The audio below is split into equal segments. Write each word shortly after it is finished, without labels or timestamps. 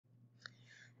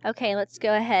Okay, let's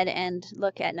go ahead and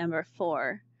look at number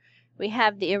 4. We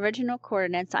have the original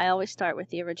coordinates. I always start with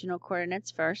the original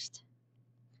coordinates first.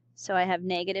 So I have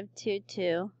 -2,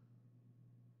 2,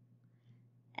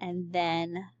 and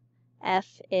then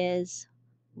F is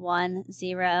 1,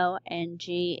 0, and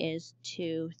G is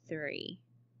 2, 3.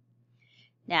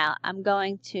 Now I'm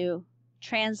going to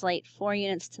translate 4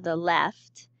 units to the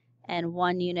left and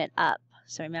 1 unit up.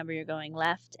 So remember, you're going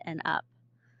left and up.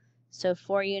 So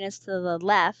 4 units to the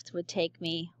left would take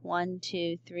me 1,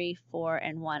 2, 3, 4,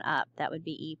 and 1 up. That would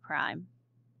be E prime.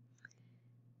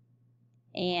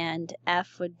 And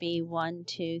F would be 1,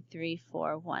 2, 3,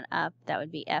 4, 1 up. That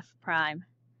would be F prime.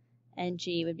 And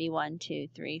G would be 1, 2,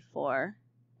 3, 4,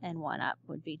 and 1 up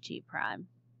would be G prime.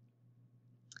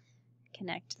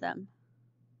 Connect them.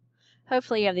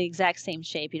 Hopefully you have the exact same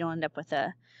shape. You don't end up with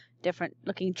a different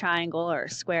looking triangle or a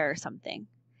square or something.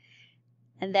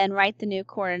 And then write the new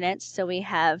coordinates. So we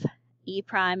have E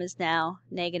prime is now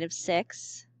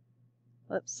 -6.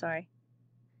 Whoops, sorry.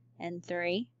 And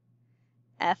 3.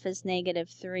 F is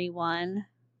 -3, 1.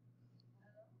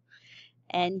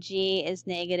 And G is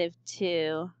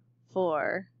 -2,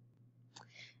 4.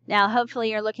 Now,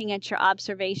 hopefully you're looking at your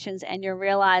observations and you're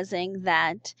realizing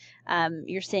that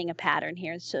you're seeing a pattern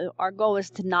here. So our goal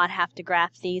is to not have to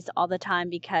graph these all the time,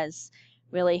 because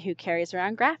really, who carries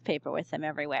around graph paper with them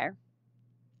everywhere?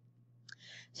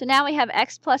 So now we have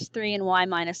x plus 3 and y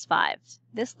minus 5.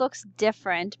 This looks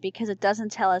different because it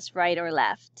doesn't tell us right or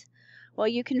left. Well,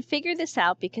 you can figure this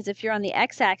out because if you're on the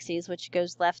x-axis, which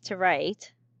goes left to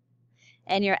right,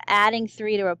 and you're adding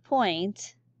 3 to a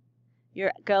point,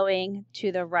 you're going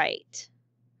to the right.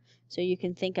 So you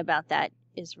can think about that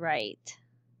is right.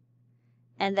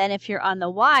 And then if you're on the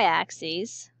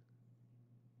y-axis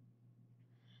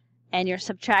and you're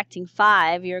subtracting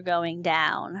 5, you're going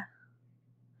down.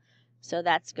 So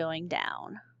that's going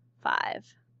down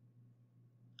 5.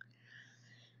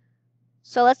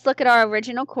 So let's look at our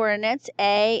original coordinates.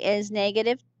 A is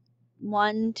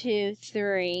 -1, 2,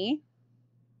 3,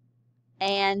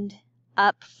 and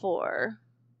up 4.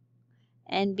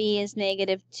 And B is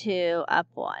 -2, up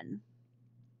 1.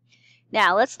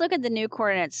 Now let's look at the new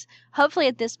coordinates. Hopefully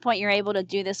at this point you're able to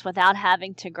do this without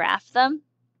having to graph them.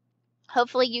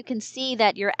 Hopefully you can see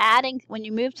that you're adding, when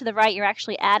you move to the right, you're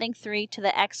actually adding 3 to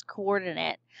the x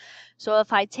coordinate. So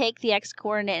if I take the x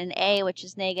coordinate in A, which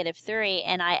is -3,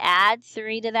 and I add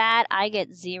 3 to that, I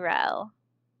get 0.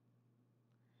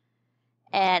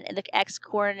 And the x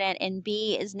coordinate in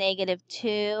B is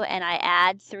 -2, and I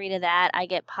add 3 to that, I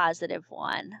get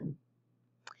 +1.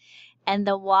 And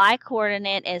the y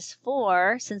coordinate is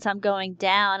 4. Since I'm going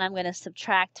down, I'm going to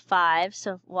subtract 5.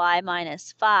 So y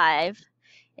minus 5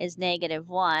 is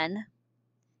 -1.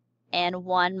 And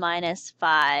 1 minus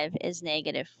 5 is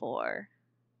 -4.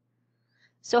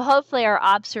 So hopefully our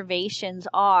observations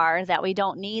are that we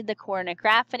don't need the coordinate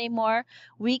graph anymore.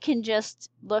 We can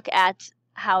just look at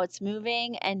how it's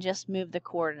moving and just move the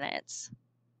coordinates.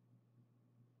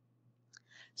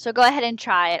 So go ahead and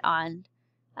try it on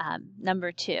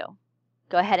number 2.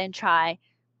 Go ahead and try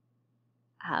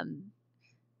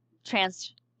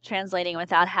translating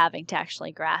without having to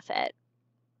actually graph it.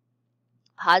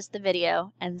 Pause the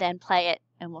video and then play it,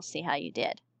 and we'll see how you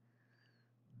did.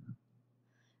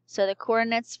 So the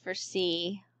coordinates for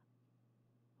C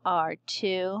are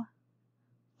 2,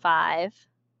 5,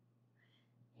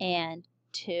 and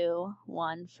 2,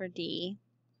 1 for D,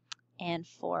 and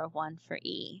 4, 1 for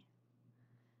E.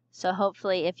 So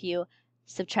hopefully if you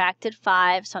subtracted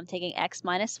 5, so I'm taking x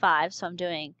minus 5, so I'm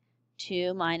doing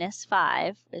 2 minus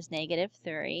 5 is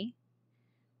 -3,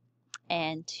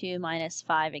 and 2 minus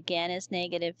 5 again is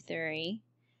 -3,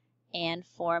 and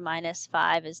 4 minus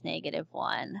 5 is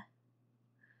 -1.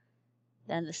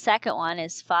 Then the second one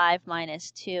is 5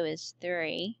 minus 2 is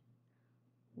 3,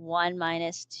 1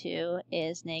 minus 2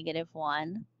 is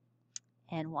 -1,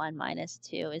 and 1 minus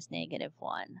 2 is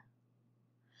 -1.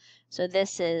 So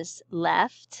this is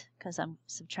left because I'm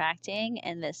subtracting,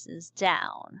 and this is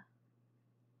down.